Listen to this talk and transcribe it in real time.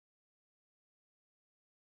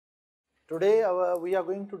Today we are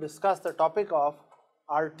going to discuss the topic of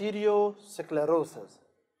arteriosclerosis,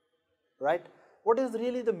 right? What is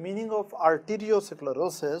really the meaning of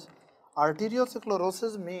arteriosclerosis?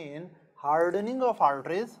 Arteriosclerosis means hardening of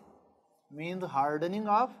arteries,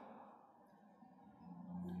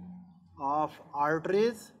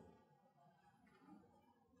 arteries,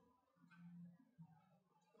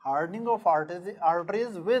 hardening of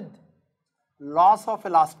arteries with loss of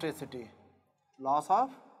elasticity,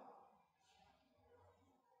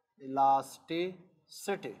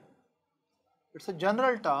 It's a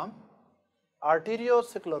general term.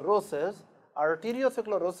 Arteriosclerosis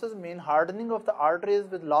means hardening of the arteries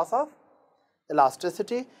with loss of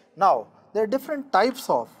elasticity. Now, there are different types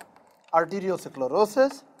of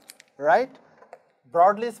arteriosclerosis, right?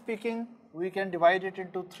 Broadly speaking, we can divide it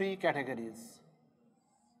into three categories.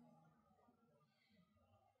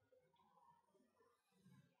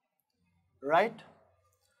 Right?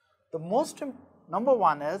 The number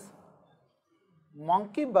one is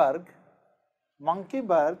Monkeyberg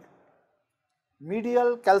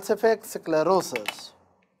medial calcific sclerosis.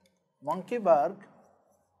 Monkeyberg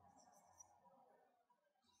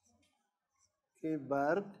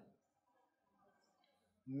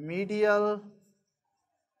medial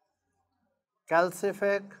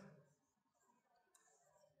calcific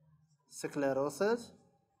sclerosis,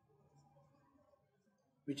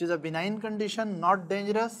 which is a benign condition, not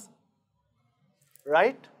dangerous,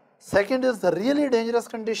 right? Second is the really dangerous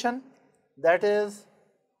condition, that is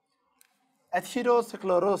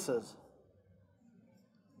atherosclerosis.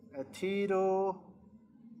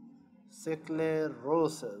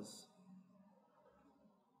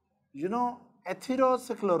 You know,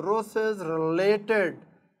 atherosclerosis related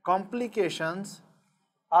complications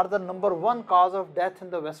are the #1 cause of death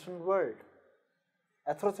in the Western world.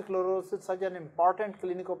 Atherosclerosis is such an important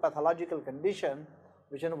clinico-pathological condition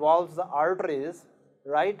which involves the arteries,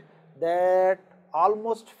 right, that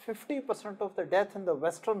almost 50% of the death in the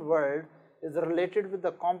Western world is related with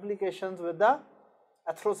the complications with the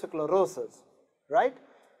atherosclerosis, right?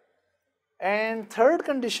 And third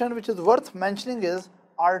condition which is worth mentioning is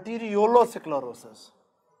arteriolosclerosis.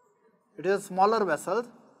 It is smaller vessels,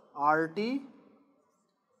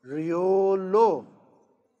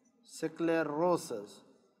 arteriolosclerosis.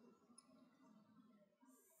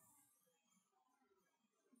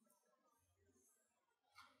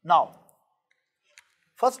 Now,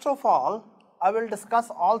 first of all, I will discuss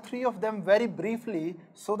all three of them very briefly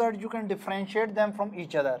so that you can differentiate them from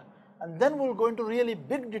each other, and then we will go into really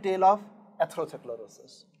big detail of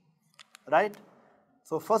atherosclerosis, right?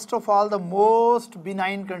 So first of all, the most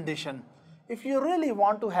benign condition. If you really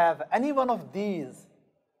want to have any one of these,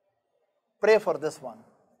 pray for this one.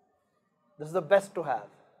 This is the best to have,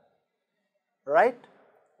 right?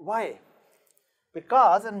 Why?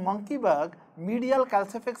 Because in Monkeyberg medial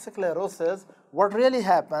calcific sclerosis, what really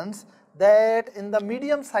happens that in the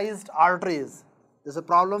medium-sized arteries, there is a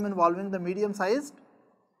problem involving the medium-sized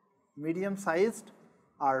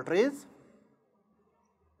arteries,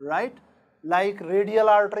 right? Like radial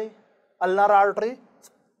artery, ulnar artery.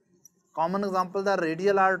 Common examples are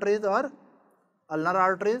radial arteries or ulnar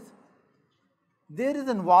arteries. There is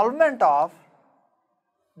involvement of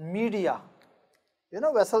media. You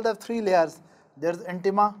know, vessels have three layers. There is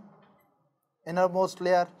intima, innermost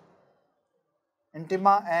layer,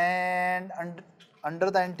 intima, and under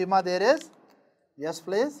the intima there is, yes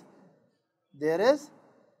please, there is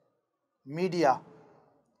media,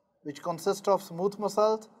 which consists of smooth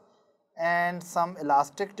muscles and some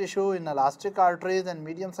elastic tissue. In elastic arteries and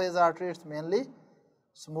medium sized arteries, it's mainly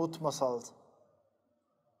smooth muscles,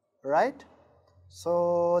 right?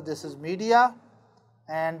 So this is media,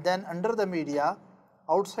 and then under the media,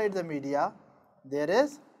 outside the media, there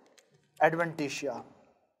is adventitia.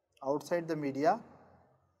 Outside the media,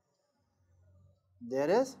 there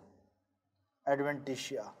is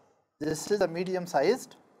adventitia. This is a medium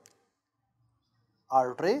sized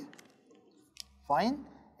artery, fine.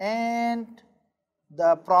 And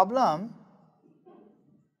the problem,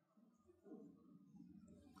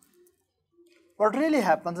 what really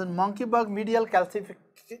happens in Monkeyberg medial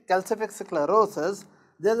calcific sclerosis,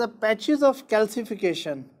 there are patches of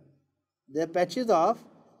calcification. There are patches of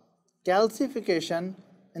calcification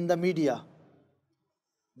in the media.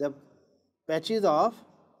 The patches of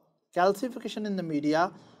calcification in the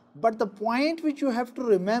media, but the point which you have to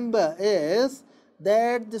remember is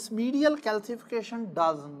that this medial calcification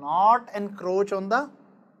does not encroach on the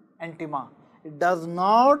intima. It does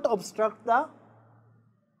not obstruct the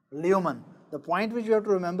lumen. The point which you have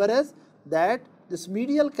to remember is that this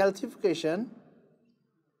medial calcification,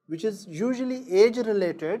 which is usually age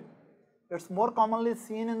related, It's more commonly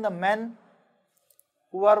seen in the men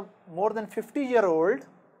who are more than 50-year-old,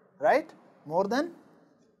 right? More than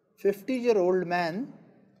 50-year-old men,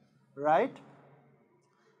 right?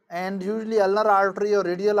 And usually ulnar artery or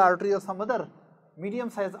radial artery or some other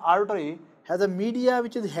medium-sized artery has a media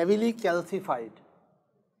which is heavily calcified,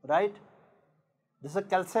 right? This is a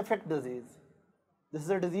calcific disease. This is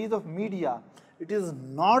a disease of media. It is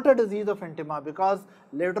not a disease of intima, because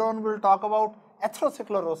later on we'll talk about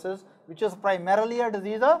atherosclerosis, which is primarily a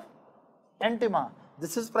disease of intima.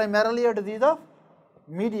 This is primarily a disease of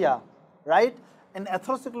media, right? In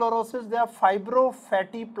atherosclerosis, there are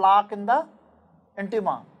fibro-fatty plaque in the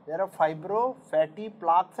intima. There are fibro-fatty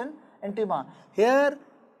plaques in intima. Here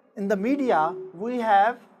in the media, we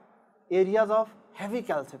have areas of heavy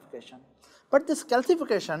calcification. But this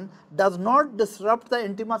calcification does not disrupt the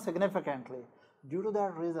intima significantly. Due to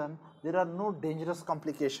that reason, there are no dangerous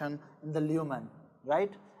complications in the lumen,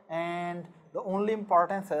 right? And the only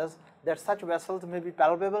importance is that such vessels may be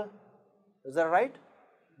palpable. Is that right?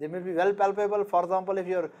 They may be well palpable. For example, if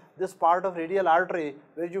you're this part of radial artery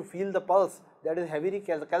where you feel the pulse that is heavily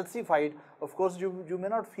calcified, of course you may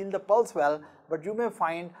not feel the pulse well, but you may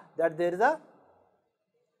find that there is a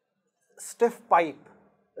stiff pipe.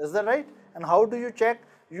 Is that right? And how do you check?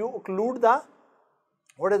 You occlude the,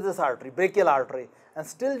 what is this artery? Brachial artery. And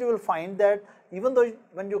still you will find that even though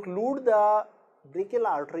when you occlude the brachial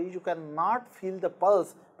artery, you cannot feel the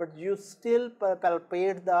pulse, but you still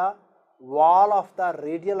palpate the wall of the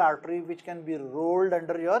radial artery, which can be rolled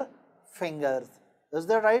under your fingers. Is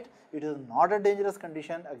that right? It is not a dangerous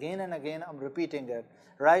condition. Again and again I'm repeating it,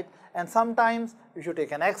 right? And sometimes if you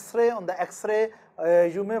take an X-ray, on the X-ray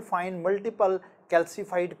you may find multiple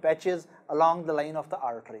calcified patches along the line of the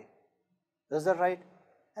artery. Is that right?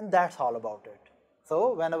 And that's all about it.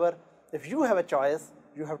 So whenever, if you have a choice,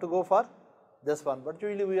 you have to go for this one, but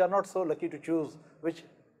usually we are not so lucky to choose which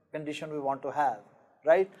condition we want to have,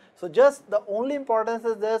 right? So just the only importance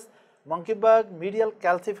is this: monkey bug medial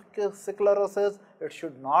calcific sclerosis. It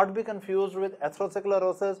should not be confused with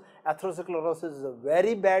atherosclerosis. Atherosclerosis is a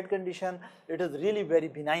very bad condition. It is really very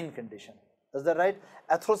benign condition. Is that right?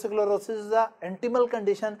 Atherosclerosis is a intimal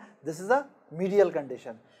condition. This is a medial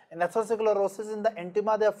condition. In atherosclerosis, in the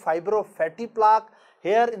intima they are fibro-fatty plaque.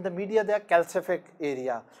 Here in the media they are calcific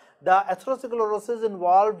area. The atherosclerosis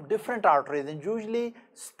involve different arteries and usually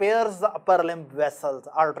spares the upper limb vessels,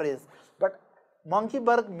 arteries. But monkey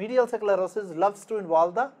bug medial sclerosis loves to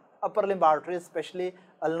involve the upper limb arteries, especially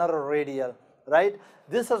ulnar or radial, right?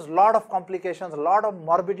 This has a lot of complications, a lot of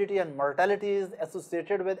morbidity and mortality is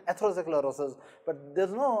associated with atherosclerosis, but there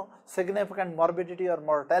is no significant morbidity or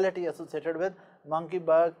mortality associated with monkey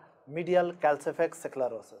bug medial calcific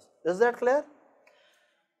sclerosis. Is that clear?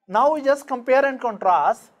 Now we just compare and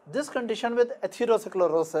contrast this condition with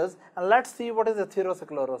atherosclerosis, and let's see what is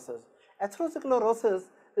atherosclerosis. Atherosclerosis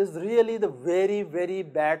is really the very, very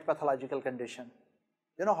bad pathological condition.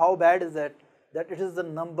 You know how bad is it? That it is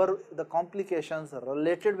the complications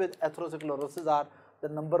related with atherosclerosis are the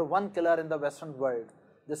 #1 killer in the Western world.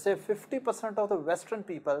 They say 50% of the Western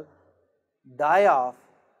people die of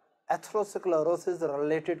atherosclerosis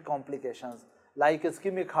related complications like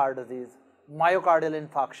ischemic heart disease, myocardial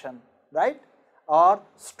infarction, right? Or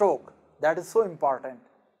stroke. That is so important,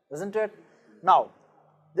 isn't it? Now,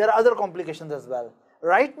 there are other complications as well.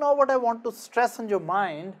 Right now what I want to stress in your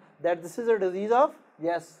mind that this is a disease of,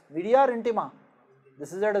 yes, media or intima?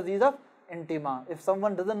 This is a disease of intima. If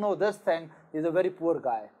someone doesn't know this thing, he is a very poor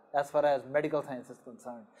guy as far as medical science is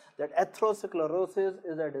concerned. That atherosclerosis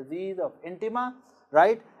is a disease of intima,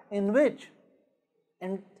 right, in which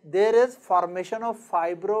there is formation of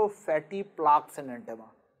fibro-fatty plaques in intima.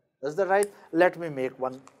 Is that right? Let me make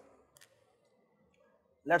one.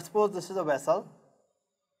 Let's suppose this is a vessel.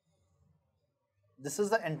 This is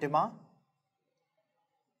the intima,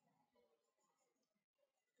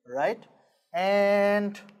 right?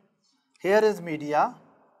 And here is media.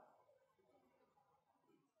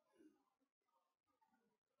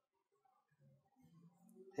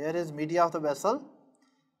 Here is media of the vessel.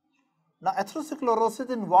 Now, atherosclerosis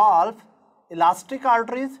involves elastic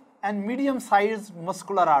arteries and medium-sized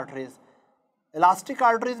muscular arteries. Elastic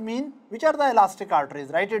arteries mean, which are the elastic arteries?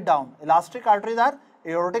 Write it down. Elastic arteries are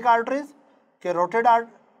aortic arteries, carotid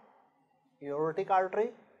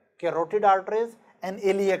arteries, and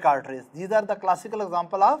iliac arteries. These are the classical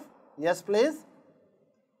example of, yes please,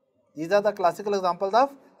 these are the classical examples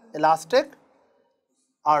of elastic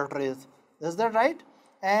arteries. Is that right?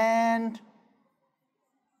 And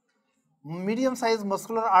medium-sized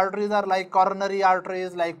muscular arteries are like coronary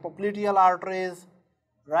arteries, like popliteal arteries,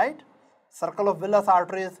 right? Circle of villus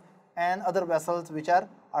arteries and other vessels which are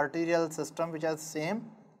arterial system which has same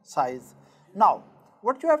size. Now,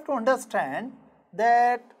 what you have to understand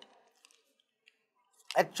that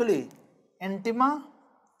actually intima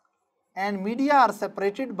and media are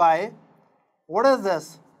separated by, what is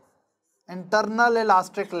this? Internal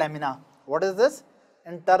elastic lamina. What is this?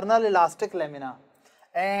 Internal elastic lamina.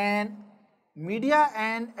 And media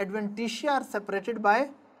and adventitia are separated by,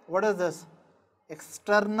 what is this?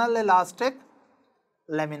 External elastic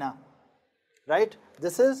lamina, right?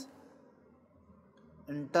 This is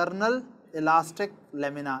internal elastic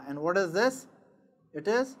lamina, and what is this? It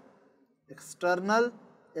is external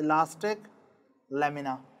elastic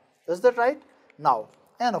lamina. Is that right? Now,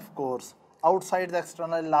 and of course, outside the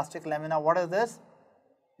external elastic lamina, what is this?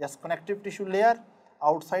 Yes, connective tissue layer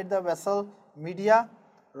outside the vessel media,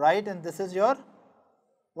 right? And this is your,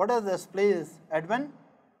 what is this, please? Adventitia.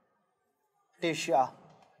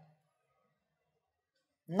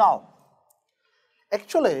 Now,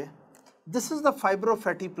 actually, this is the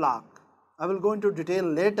fibrofatty plaque. I will go into detail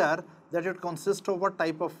later that it consists of what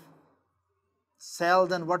type of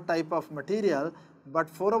cells and what type of material, but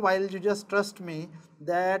for a while you just trust me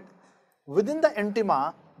that within the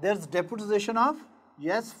intima there is deposition of,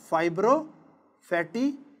 yes,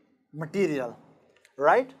 fibrofatty material,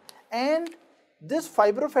 right? And this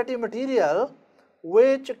fibrofatty material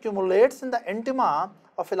which accumulates in the intima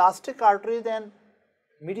of elastic arteries and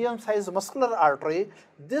medium sized muscular artery,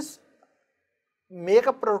 this make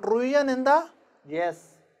a protrusion in the,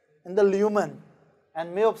 yes, in the lumen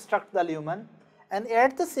and may obstruct the lumen, and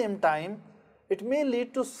at the same time it may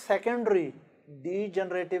lead to secondary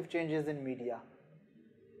degenerative changes in media,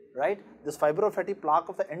 right? This fibrofatty plaque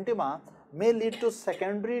of the intima may lead to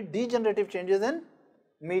secondary degenerative changes in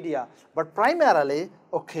media, but primarily,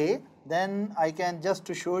 okay, then I can just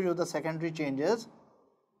to show you the secondary changes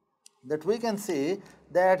that we can see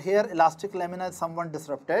that here elastic lamina is somewhat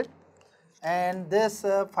disrupted, and this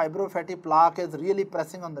fibrofatty plaque is really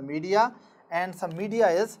pressing on the media, and some media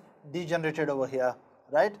is degenerated over here,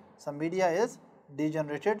 right? Some media is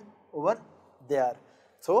degenerated over there.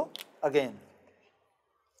 So again,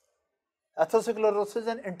 atherosclerosis is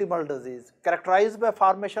an intimal disease characterized by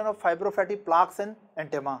formation of fibrofatty plaques in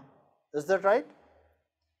intima. Is that right?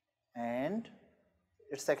 And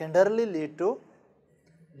it secondarily lead to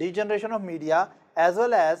degeneration of media as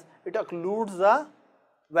well as it occludes the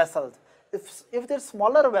vessels. If they're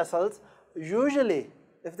smaller vessels, usually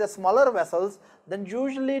if they're smaller vessels, then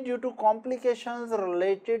usually due to complications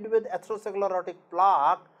related with atherosclerotic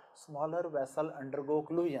plaque, smaller vessel undergo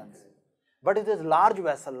occlusions. But it is large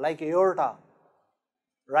vessel like aorta,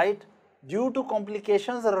 right? Due to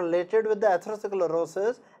complications related with the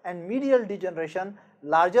atherosclerosis and medial degeneration,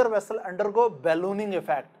 larger vessel undergo ballooning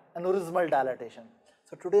effect, aneurysmal dilatation.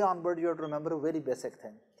 So today onward you have to remember a very basic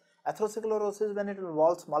thing. Atherosclerosis, when it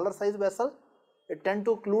involves smaller size vessel, it tend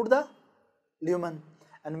to occlude the lumen,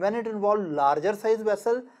 and when it involves larger size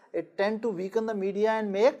vessel, it tend to weaken the media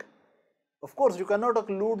and make, of course you cannot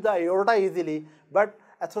occlude the aorta easily, but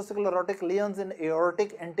atherosclerotic lesions in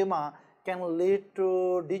aortic intima can lead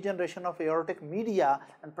to degeneration of aortic media,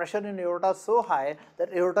 and pressure in aorta so high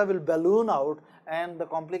that aorta will balloon out, and the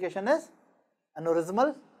complication is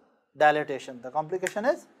aneurysmal dilatation. The complication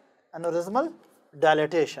is aneurysmal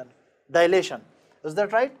dilation. Is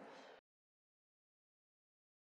that right?